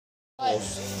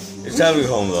It's time to go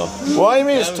home, though. What do you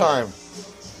mean it's time?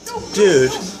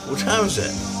 Dude, what time is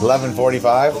it?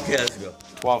 11:45. Okay, let's go.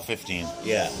 12:15.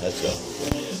 Yeah, let's go.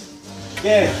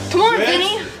 Yeah. Come on,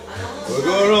 Vinny. We're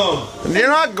going home. You're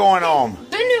not going home.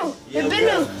 Bennu. Yeah,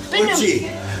 Bennu. Gucci.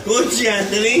 Gucci,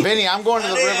 Anthony. Vinny, I'm going to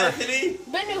the river. Anthony.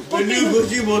 Bennu. Bennu,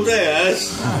 Gucci, bote,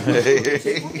 yes.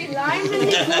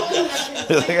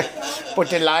 Put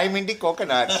the lime in the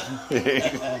coconut.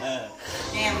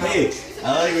 Hey, I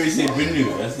like when you say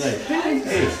Bennu. That's nice.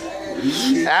 Hey.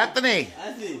 Anthony,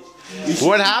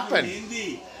 what happened?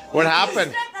 What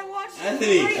happened?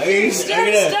 Anthony, I'm gonna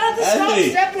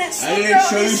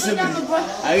show you some. I'm gonna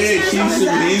teach you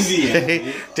some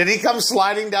Hindi. Did he come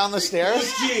sliding down the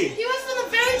stairs? He was from the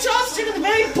very top stair to the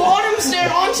very bottom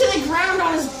stair onto the ground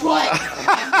on his butt.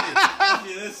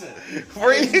 Anthony, listen.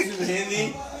 Were you you? some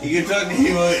Hindi? You can talk to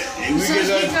him. If we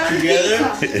get on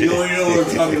together, you know what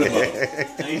we're talking about.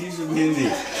 I teach some Hindi.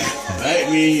 Right?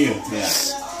 Me and you. Yeah.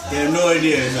 You have no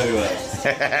idea what I'm talking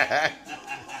about.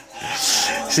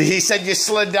 See, he said you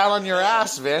slid down on your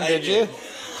ass, Vin, did you? What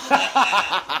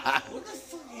the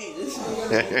fuck? Hey, listen.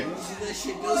 That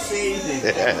shit, don't say anything.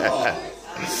 Come on.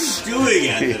 What are you doing,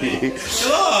 Anthony?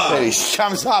 Come on. He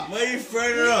comes up. Why are you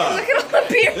further up? Look at all the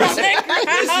beer on the ground.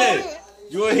 Listen.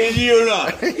 Do you want Hindi or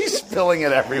not? He's spilling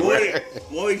it everywhere.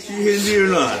 Want you Hindi or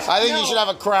not? I think you should have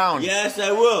a crown. Yes,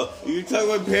 I will. You talk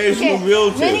about parents who will be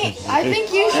able to. Vinny, I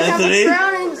think you should Anthony? have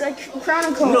a crown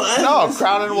and coat. No,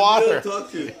 crown and water.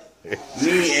 Talk to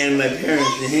me and my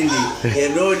parents in Hindi. They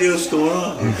have no idea what's going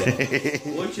on.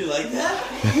 Won't you like that?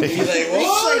 He's like,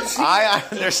 what? I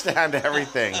understand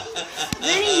everything.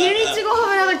 Vinny, you need to go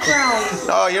have another crown.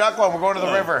 No, you're not going. We're going to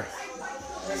the river.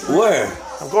 Where?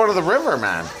 I'm going to the river,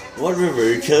 man. What river?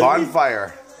 You killing me?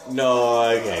 Bonfire. No,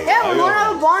 I can't. Yeah, we're going to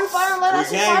have a bonfire and let us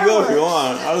You can't go if you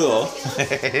want. I'll go.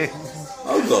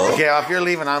 I'll go. Okay, well, if you're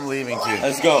leaving, I'm leaving too.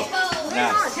 Let's go.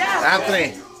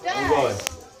 Anthony. I'm going.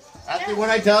 Anthony,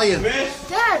 what'd I tell you?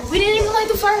 Dad, we didn't even light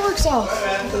the fireworks off.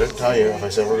 I didn't tell you. If I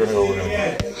said we're going to go, we're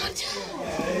going to go.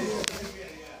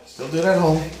 Still do it at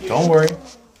home. Don't worry.